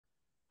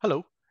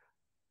Hello,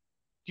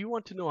 do you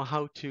want to know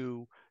how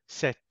to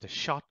set the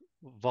shot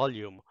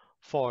volume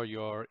for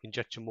your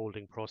injection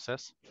molding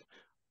process?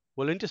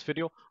 Well, in this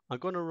video, I'm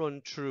going to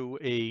run through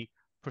a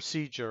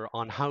procedure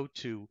on how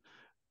to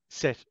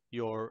set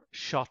your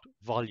shot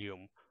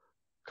volume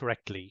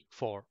correctly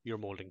for your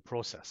molding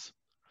process.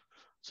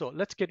 So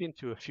let's get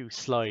into a few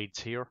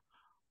slides here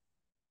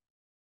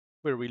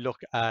where we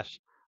look at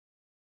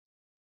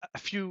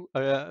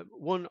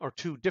one or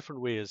two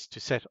different ways to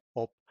set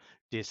up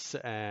this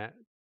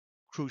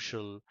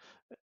crucial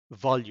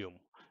volume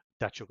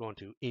that you're going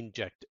to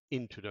inject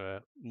into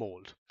the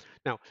mold.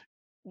 Now,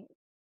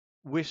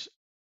 with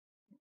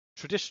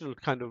traditional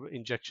kind of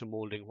injection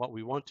molding, what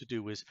we want to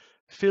do is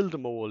fill the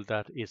mold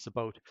that is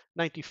about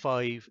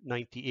 95,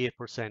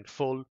 98%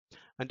 full,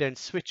 and then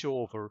switch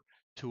over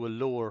to a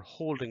lower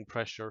holding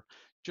pressure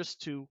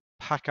just to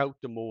pack out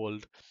the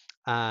mold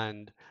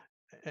and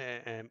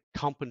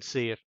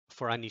compensate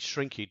for any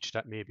shrinkage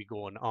that may be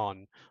going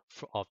on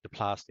of the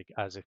plastic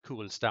as it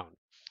cools down.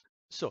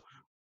 So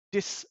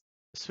this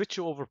switch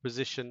over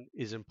position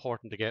is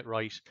important to get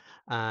right,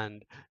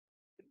 and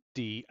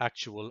the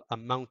actual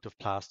amount of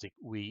plastic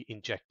we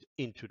inject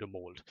into the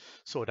mold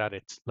so that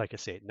it's, like I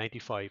say,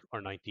 95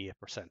 or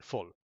 98%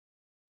 full.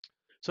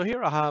 So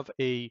here I have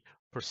a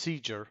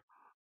procedure,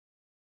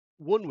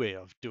 one way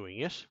of doing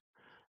it.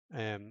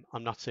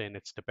 I'm not saying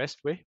it's the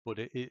best way, but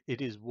it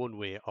is one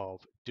way of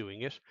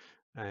doing it.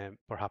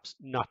 Perhaps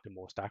not the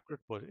most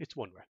accurate, but it's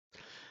one way.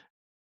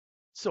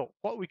 So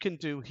what we can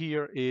do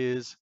here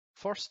is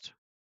first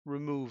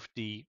remove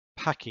the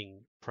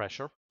packing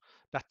pressure.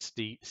 That's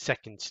the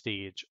second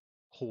stage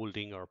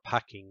holding or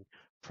packing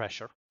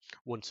pressure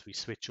once we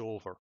switch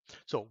over.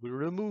 So we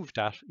remove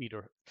that,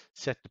 either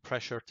set the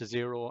pressure to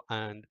 0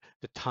 and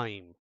the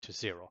time to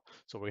 0.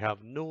 So we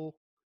have no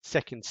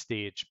second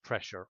stage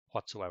pressure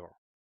whatsoever.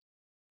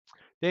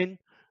 Then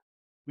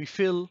we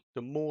fill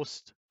the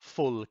most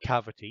full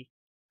cavity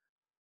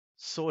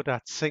so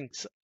that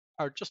sinks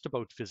are just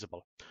about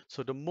visible.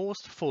 So the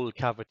most full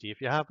cavity,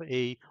 if you have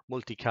a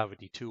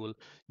multi-cavity tool,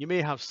 you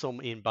may have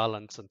some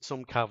imbalance and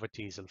some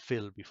cavities will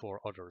fill before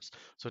others.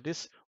 So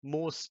this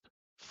most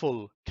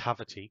full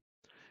cavity,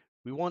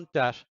 we want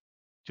that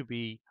to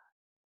be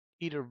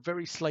either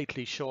very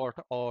slightly short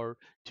or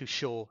to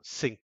show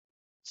some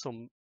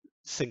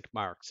sink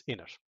marks in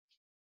it.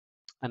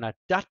 And at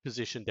that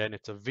position, then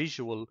it's a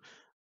visual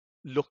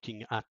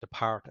looking at the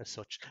part as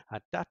such.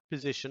 At that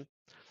position,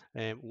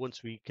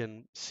 once we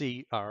can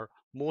see our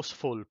most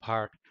full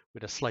part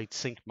with a slight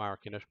sink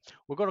mark in it,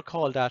 we're going to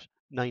call that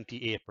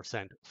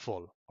 98%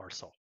 full or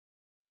so.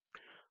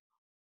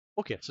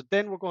 Okay, so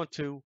then we're going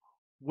to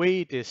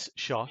weigh this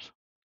shot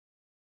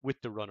with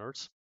the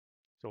runners.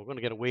 So we're going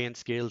to get a weighing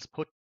scales,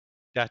 put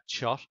that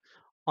shot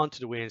onto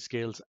the weighing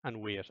scales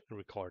and weigh it and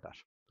record that.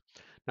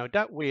 Now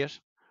that weight,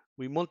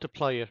 we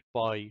multiply it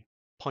by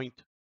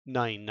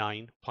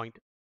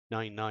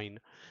 0.99,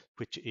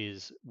 which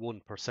is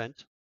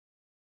 1%.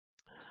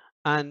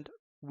 And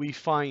we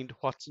find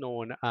what's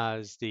known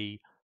as the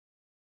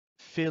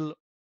fill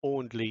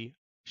only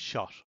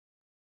shot.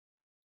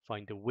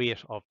 Find the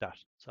weight of that.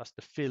 So that's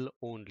the fill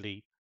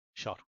only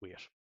shot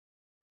weight.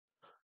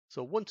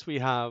 So once we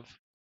have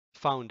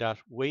found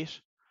that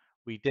weight,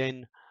 we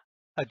then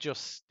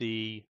adjust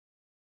the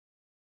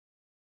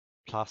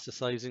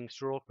plasticizing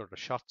stroke or the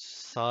shot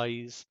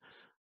size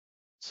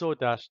so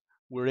that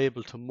we're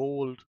able to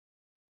mold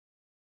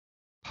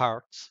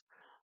parts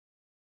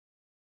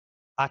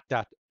at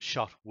that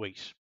shot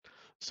weight.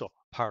 So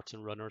parts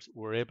and runners,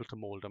 we're able to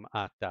mold them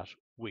at that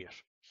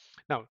weight.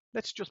 Now,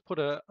 let's just put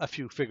a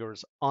few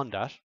figures on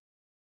that.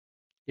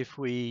 If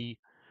we,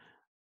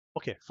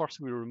 okay, first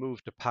we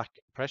remove the pack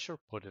pressure,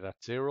 put it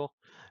at 0.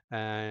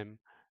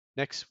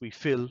 Next, we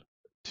fill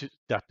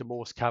that the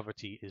most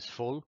cavity is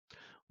full.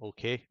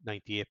 Okay,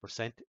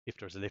 98%. If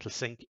there's a little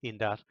sink in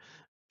that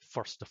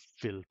first to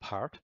fill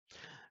part.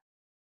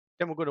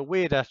 Then we're going to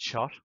weigh that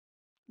shot.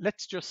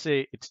 Let's just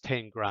say it's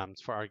 10 grams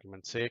for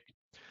argument's sake.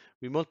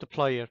 We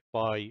multiply it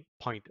by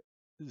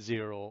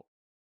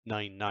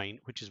 0.099,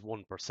 which is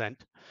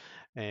 1%.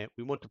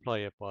 We multiply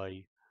it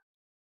by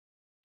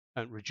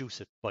and reduce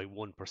it by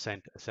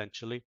 1%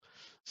 essentially.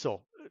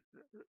 So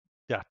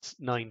that's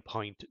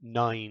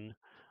 9.9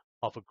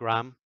 of a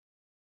gram.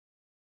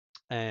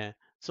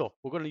 So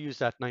we're going to use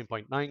that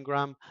 9.9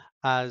 gram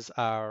as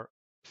our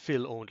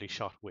fill only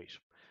shot weight.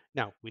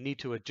 Now we need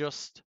to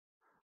adjust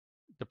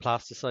the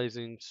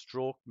plasticizing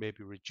stroke,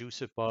 maybe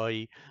reduce it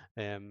by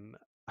a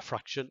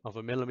fraction of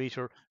a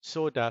millimeter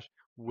so that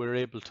we're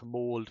able to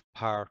mold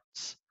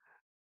parts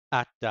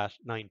at that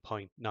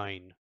 9.9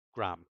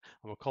 gram.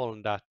 And we're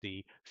calling that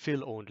the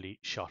fill only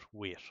shot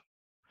weight.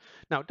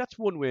 Now that's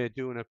one way of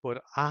doing it,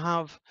 but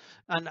I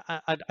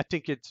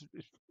think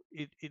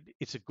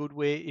it's a good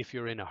way if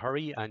you're in a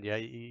hurry and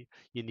you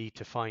need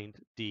to find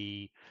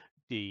the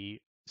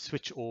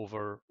switch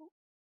over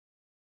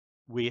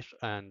weight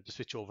and the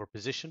switch over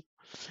position.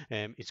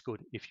 It's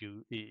good if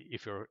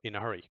you're in a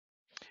hurry.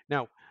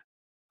 Now,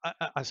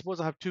 I suppose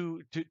I have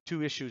two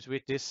issues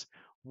with this.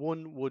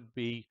 One would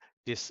be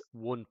this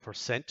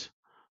 1%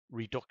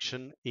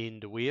 reduction in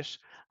the weight,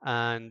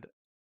 and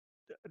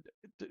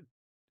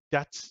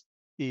that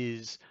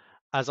is,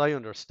 as I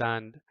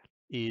understand,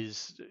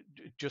 is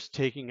just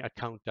taking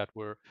account that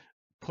we're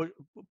put,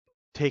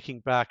 taking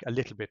back a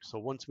little bit. So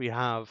once we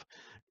have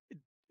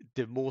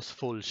the most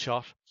full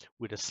shot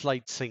with a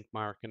slight sink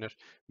mark in it,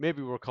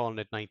 maybe we're calling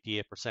it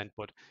 98%,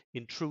 but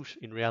in truth,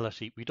 in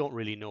reality, we don't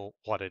really know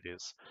what it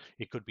is.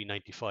 It could be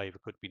 95,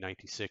 it could be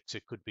 96,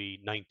 it could be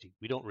 90.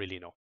 We don't really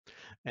know.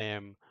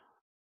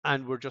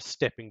 And we're just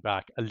stepping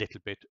back a little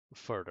bit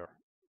further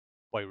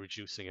by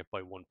reducing it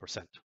by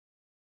 1%.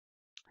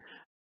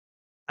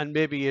 And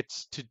maybe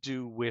it's to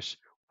do with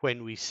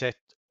when we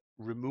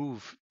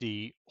remove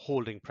the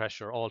holding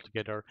pressure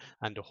altogether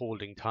and the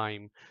holding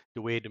time,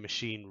 the way the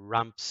machine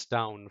ramps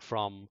down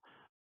from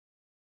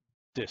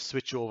the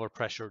switchover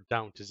pressure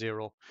down to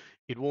zero.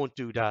 It won't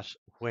do that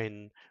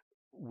when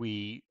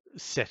we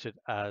set it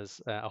as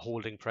a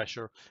holding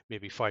pressure,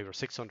 maybe 500 or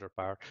 600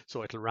 bar.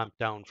 So it'll ramp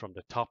down from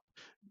the top,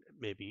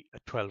 maybe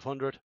at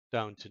 1200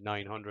 down to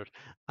 900,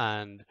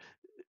 and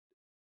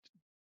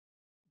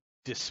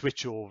the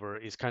switchover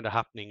is kind of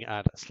happening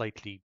at a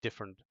slightly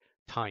different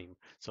time.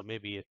 So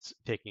maybe it's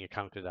taking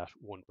account of that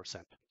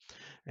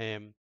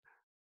 1%.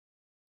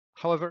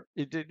 However,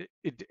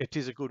 it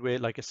is a good way,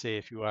 like I say,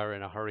 if you are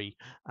in a hurry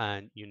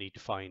and you need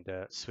to find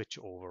a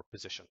switchover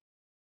position.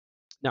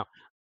 Now,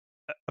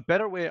 a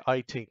better way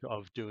I think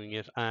of doing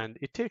it, and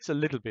it takes a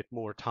little bit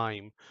more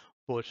time,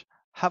 but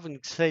having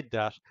said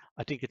that,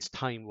 I think it's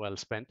time well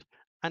spent,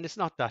 and it's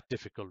not that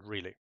difficult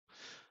really.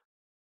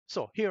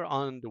 So here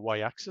on the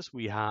y-axis,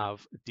 we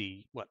have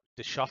the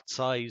shot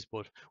size,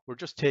 but we're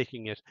just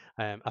taking it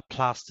a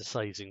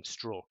plasticizing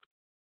stroke.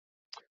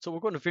 So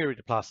we're going to vary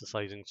the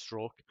plasticizing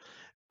stroke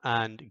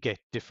and get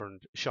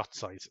different shot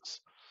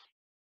sizes.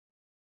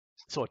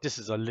 So this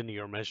is a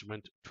linear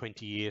measurement,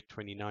 28,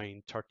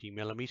 29, 30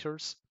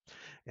 millimeters.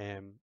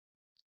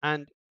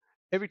 And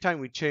every time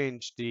we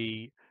change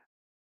the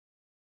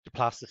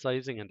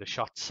plasticizing and the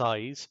shot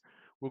size,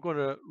 we're going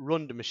to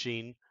run the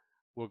machine.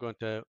 We're going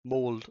to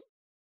mold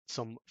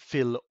some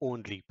fill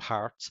only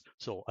parts.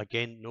 So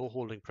again, no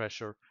holding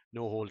pressure,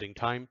 no holding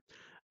time.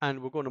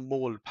 And we're going to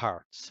mold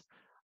parts.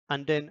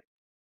 And then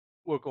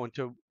we're going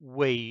to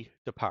weigh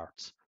the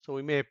parts. So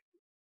we may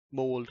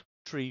mold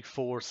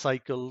 3-4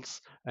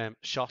 cycles,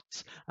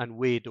 shots, and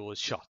weigh those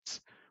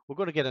shots. We're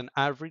going to get an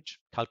average,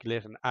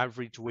 calculate an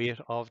average weight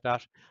of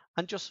that,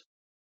 and just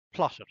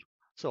plot it.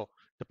 So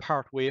the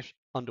part weight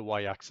on the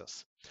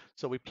y-axis.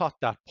 So we plot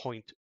that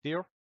point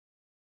there.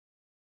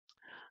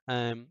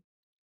 And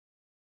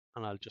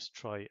I'll just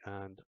try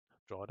and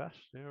draw that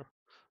there.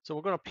 So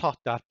we're going to plot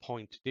that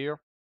point there.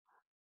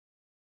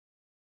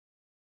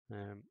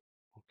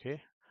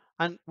 Okay.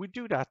 And we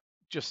do that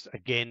just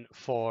again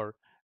for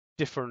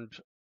different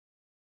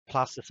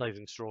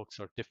plasticizing strokes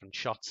or different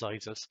shot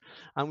sizes.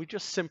 And we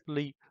just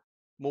simply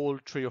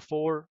mold 3 or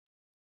 4,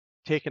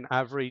 take an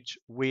average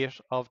weight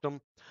of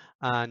them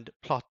and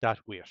plot that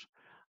weight.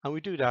 And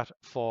we do that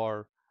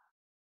for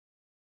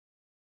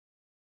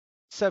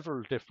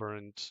several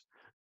different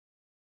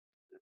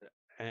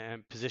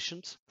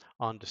positions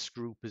on the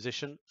screw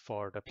position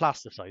for the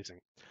plasticizing,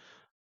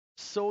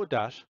 so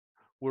that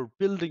we're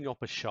building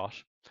up a shot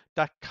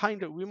that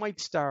we might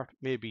start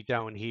maybe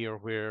down here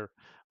where,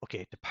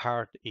 okay, the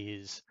part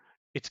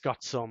it's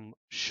got some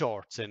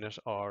shorts in it,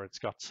 or it's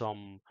got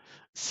some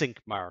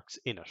sink marks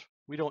in it.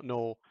 We don't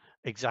know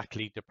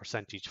exactly the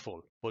percentage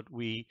full, but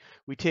we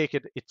take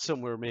it's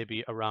somewhere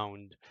maybe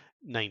around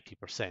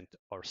 90%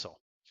 or so.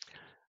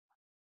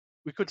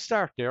 We could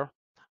start there,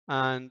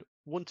 and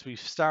once we've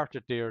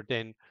started there,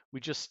 then we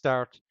just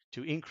start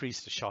to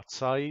increase the shot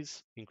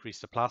size, increase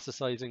the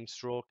plasticizing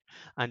stroke,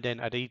 and then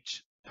at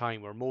each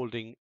time we're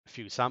molding a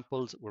few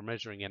samples, we're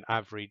measuring an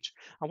average,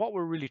 and what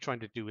we're really trying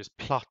to do is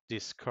plot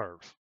this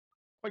curve.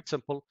 Quite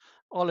simple.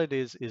 All it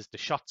is the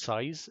shot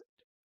size,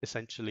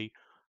 essentially,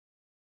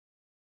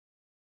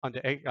 on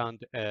the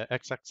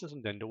x-axis,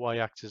 and then the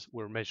y-axis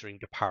we're measuring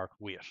the part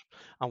weight.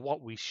 And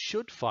what we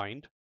should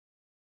find,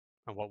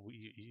 and what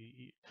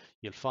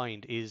you'll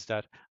find, is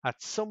that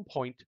at some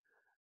point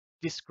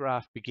this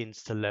graph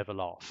begins to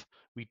level off.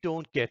 We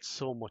don't get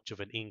so much of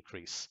an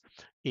increase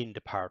in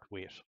the part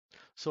weight.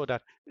 So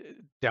that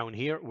down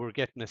here, we're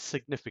getting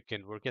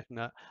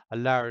a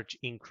large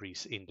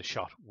increase in the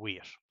shot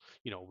weight.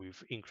 You know,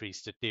 we've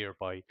increased it there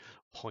by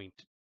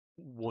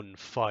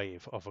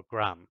 0.15 of a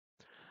gram,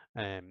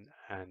 and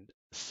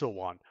so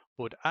on.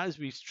 But as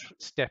we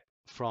step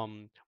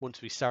from,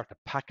 once we start to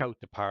pack out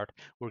the part,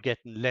 we're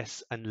getting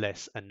less and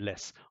less and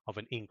less of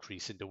an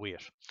increase in the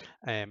weight.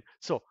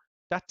 So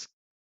that's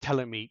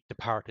telling me the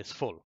part is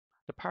full.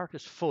 The part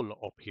is full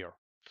up here.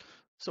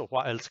 So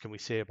what else can we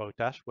say about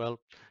that? Well,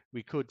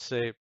 we could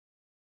say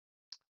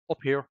up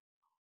here,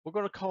 we're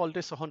going to call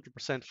this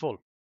 100% full.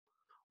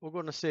 We're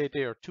going to say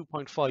there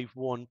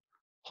 2.51,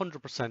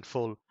 100%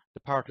 full. The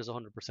part is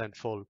 100%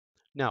 full.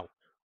 Now,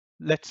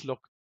 let's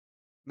look,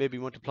 maybe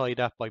multiply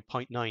that by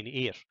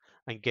 0.98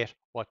 and get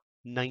what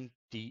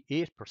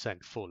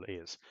 98% full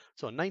is.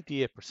 So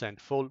 98%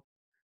 full,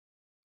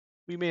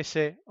 we may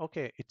say,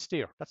 okay, it's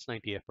there, that's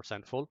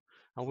 98% full.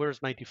 And where's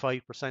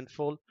 95%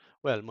 full?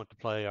 Well,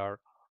 multiply our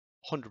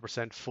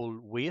 100% full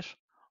weight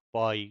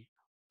by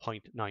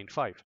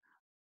 0.95.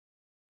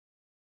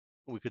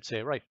 We could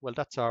say, right, well,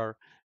 that's our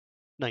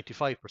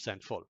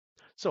 95% full.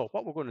 So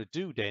what we're going to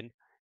do then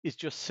is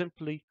just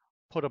simply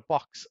put a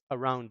box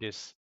around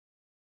this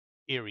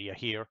area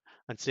here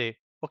and say,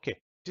 okay,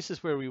 this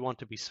is where we want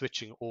to be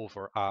switching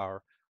over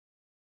our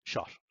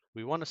shot.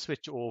 We want to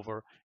switch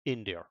over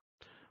in there.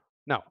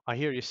 Now, I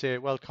hear you say,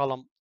 well,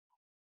 Colin,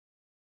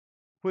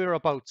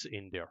 whereabouts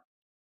in there?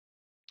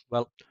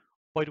 Well,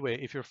 by the way,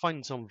 if you're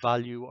finding some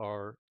value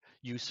or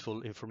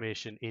useful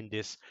information in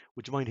this,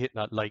 would you mind hitting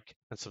that like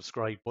and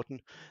subscribe button,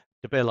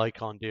 the bell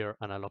icon there,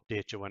 and I'll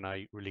update you when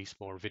I release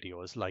more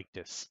videos like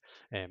this.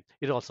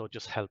 It also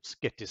just helps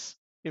get this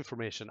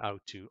information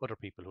out to other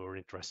people who are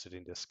interested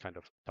in this kind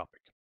of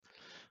topic.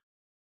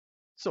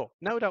 So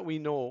now that we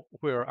know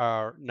where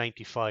our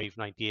 95,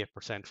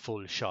 98%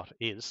 full shot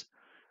is,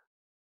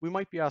 we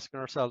might be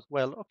asking ourselves,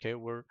 well, okay,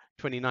 we're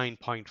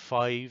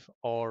 29.5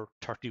 or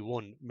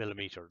 31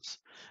 millimeters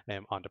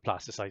on the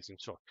plasticizing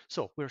stroke.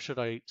 So where should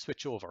I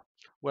switch over?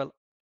 Well,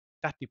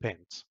 that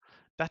depends.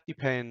 That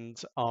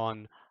depends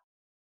on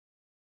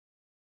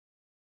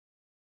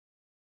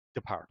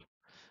the part.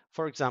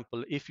 For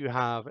example, if you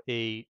have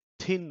a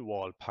thin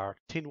wall part,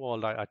 thin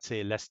wall, I'd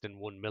say less than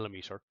 1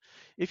 millimeter.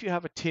 If you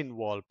have a thin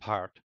wall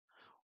part,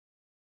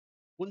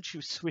 once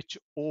you switch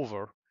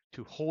over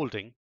to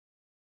holding,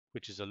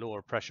 which is a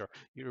lower pressure,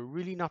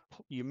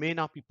 you may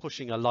not be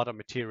pushing a lot of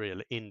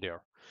material in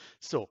there.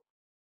 So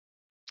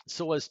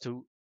as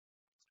to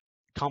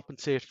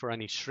compensate for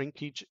any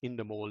shrinkage in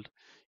the mold,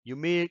 you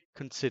may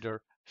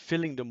consider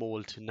filling the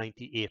mold to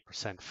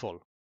 98%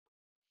 full.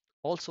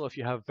 Also, if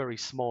you have very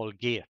small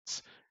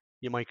gates,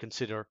 you might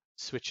consider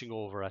switching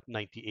over at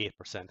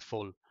 98%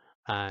 full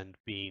and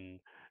being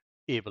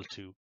able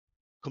to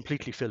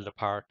completely fill the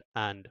part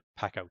and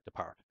pack out the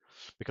part.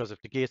 Because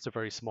if the gates are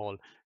very small,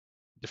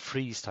 the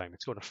freeze time,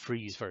 it's going to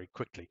freeze very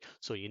quickly.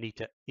 So you need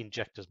to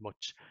inject as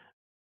much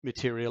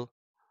material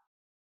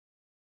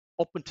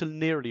up until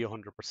nearly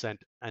 100%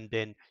 and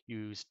then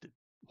use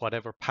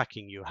whatever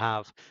packing you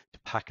have to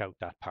pack out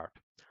that part.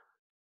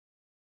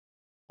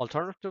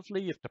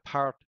 Alternatively, if the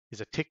part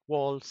is a thick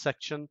wall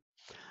section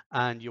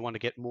and you want to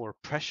get more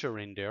pressure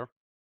in there,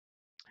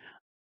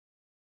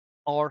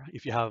 or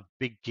if you have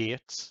big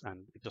gates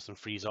and it doesn't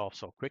freeze off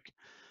so quick,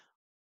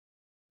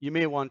 you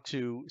may want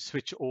to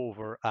switch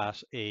over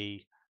at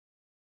a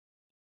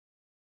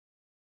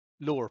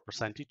lower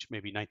percentage,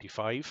 maybe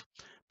 95%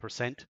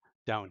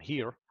 down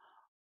here.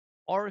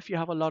 Or if you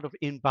have a lot of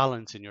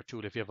imbalance in your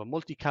tool, if you have a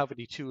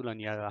multi-cavity tool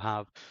and you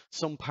have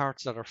some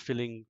parts that are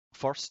filling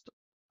first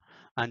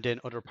and then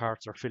other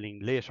parts are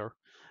filling later,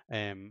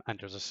 and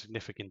there's a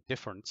significant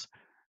difference,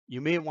 you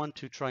may want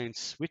to try and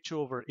switch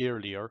over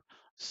earlier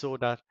so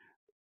that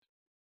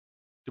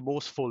the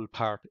most full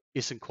part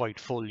isn't quite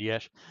full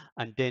yet,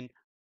 and then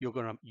you're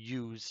going to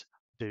use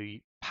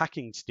the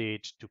packing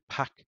stage to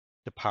pack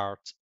the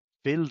parts,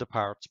 fill the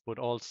parts, but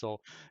also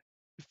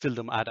fill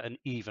them at an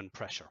even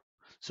pressure.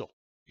 So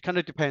it kind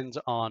of depends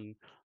on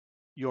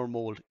your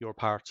mold, your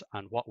parts,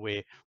 and what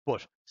way,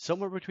 but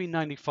somewhere between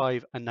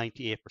 95 and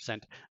 98%.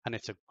 And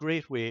it's a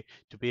great way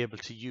to be able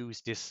to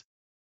use this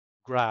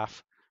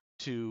graph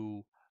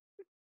to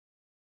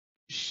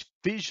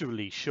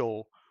visually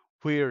show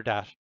where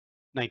that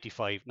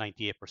 95,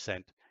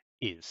 98%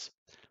 is.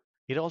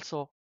 It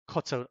also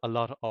cuts out a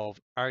lot of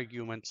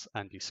arguments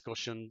and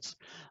discussions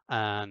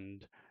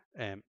and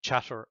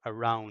chatter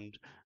around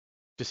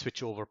the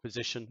switchover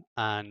position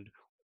and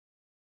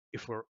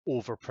if we're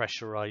over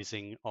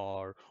pressurizing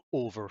or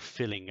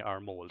overfilling our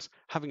molds.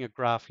 Having a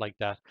graph like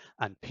that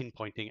and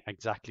pinpointing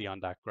exactly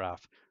on that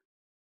graph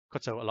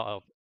cuts out a lot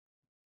of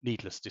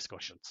needless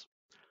discussions.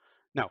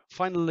 Now,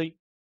 finally,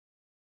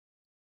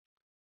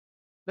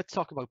 let's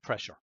talk about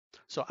pressure.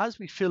 So as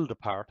we fill the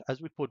part,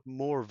 as we put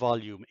more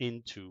volume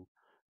into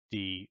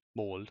the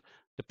mold,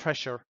 the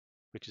pressure,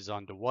 which is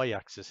on the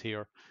y-axis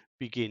here,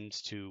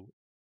 begins to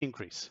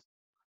increase.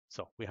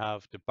 So we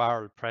have the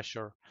barrel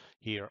pressure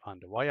here on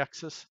the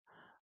y-axis.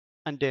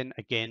 And then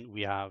again,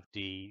 we have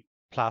the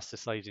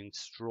plasticizing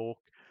stroke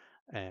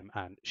and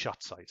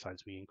shot size.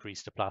 As we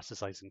increase the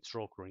plasticizing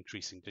stroke, we're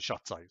increasing the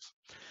shot size.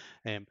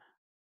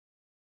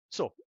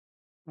 So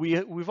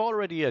we've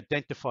already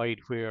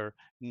identified where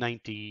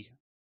 95%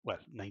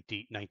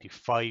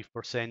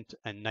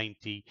 and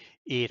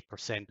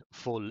 98%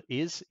 full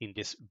is in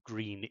this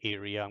green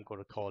area. I'm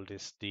going to call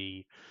this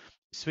the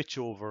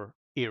switchover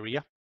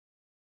area.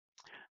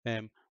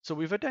 So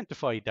we've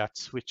identified that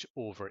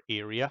switchover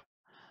area,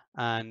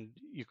 and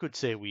you could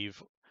say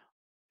we've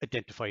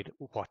identified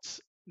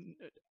what's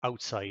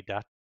outside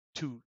that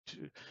too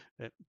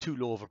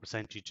low of a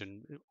percentage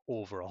and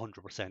over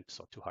 100%,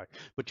 so too high.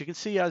 But you can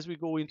see as we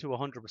go into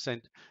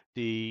 100%,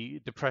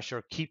 the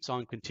pressure keeps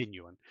on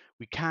continuing.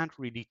 We can't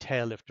really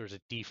tell if there's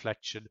a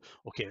deflection.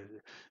 Okay,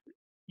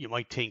 you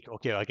might think,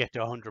 okay, I get to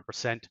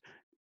 100%,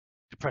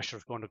 the pressure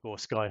is going to go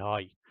sky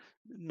high.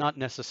 Not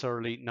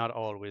necessarily, not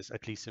always,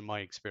 at least in my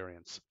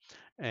experience.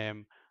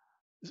 Um,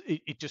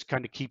 it just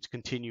kind of keeps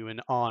continuing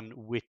on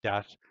with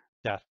that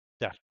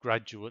that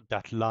gradual,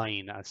 that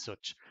line as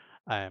such,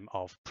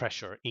 of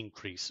pressure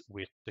increase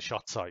with the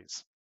shot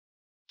size.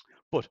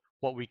 But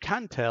what we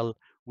can tell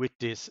with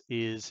this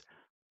is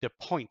the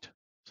point.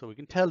 So we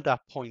can tell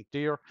that point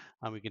there,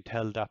 and we can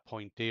tell that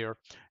point there,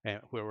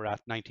 where we're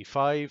at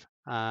 95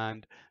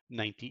 and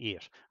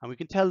 98. And we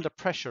can tell the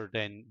pressure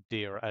then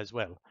there as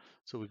well.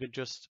 So we could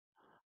just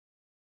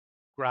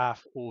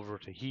graph over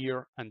to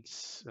here and,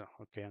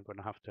 okay, I'm going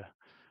to have to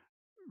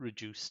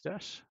reduce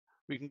that.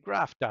 We can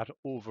graph that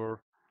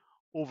over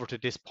to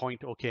this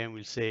point, okay, and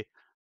we'll say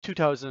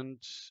 2000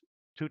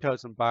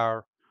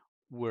 bar,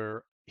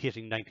 we're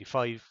hitting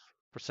 95%,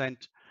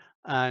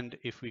 and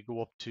if we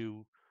go up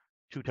to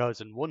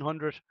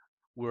 2100,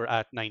 we're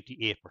at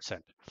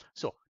 98%.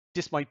 So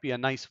this might be a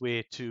nice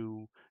way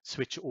to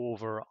switch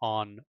over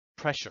on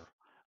pressure,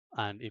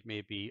 and it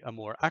may be a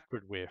more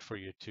accurate way for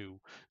you to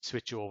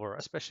switch over,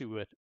 especially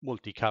with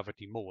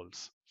multi-cavity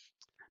molds.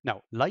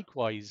 Now,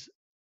 likewise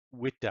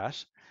with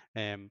that,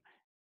 um,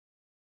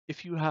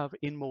 if you have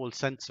in-mold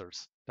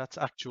sensors, that's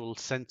actual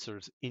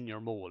sensors in your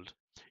mold,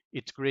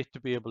 it's great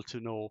to be able to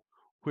know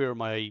where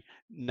my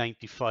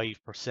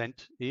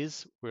 95%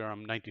 is, where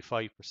I'm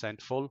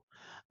 95% full,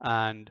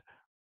 and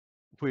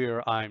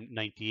where I'm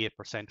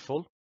 98%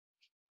 full.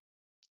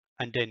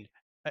 And then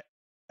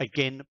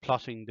again,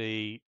 plotting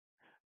the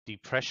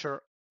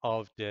pressure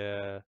of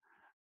the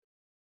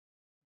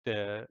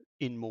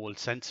in-mold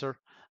sensor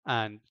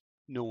and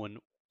knowing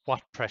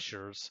what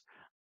pressures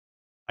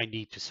I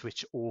need to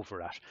switch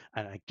over at.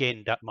 And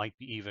again, that might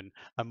be even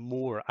a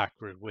more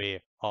accurate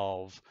way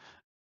of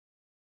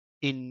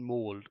in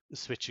mold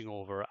switching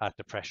over at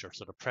the pressure.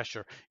 So the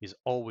pressure is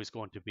always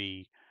going to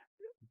be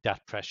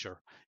that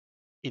pressure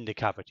in the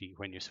cavity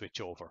when you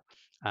switch over.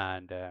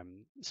 And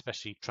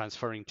especially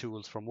transferring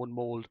tools from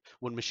one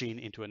machine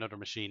into another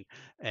machine,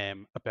 a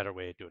better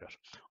way to do that.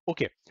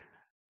 Okay,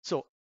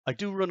 so I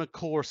do run a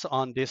course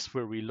on this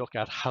where we look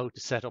at how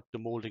to set up the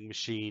molding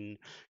machine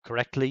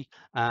correctly,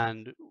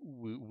 and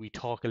we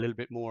talk a little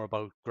bit more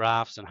about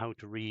graphs and how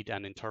to read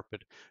and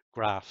interpret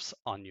graphs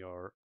on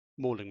your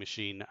molding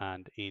machine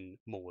and in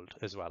mold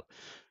as well.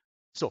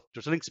 So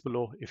there's links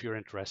below if you're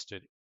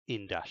interested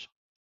in that.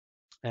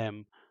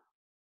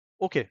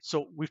 Okay,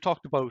 so we've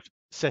talked about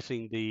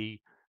setting the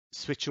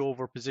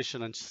switchover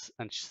position and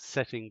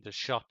setting the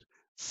shot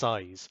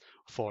size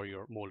for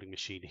your molding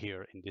machine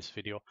here in this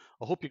video.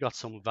 I hope you got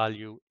some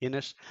value in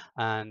it.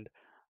 And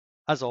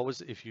as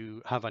always, if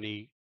you have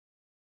any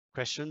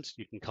questions,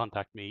 you can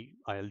contact me.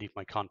 I'll leave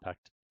my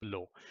contact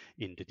below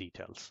in the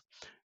details.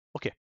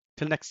 Okay,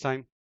 till next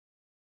time,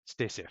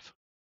 stay safe.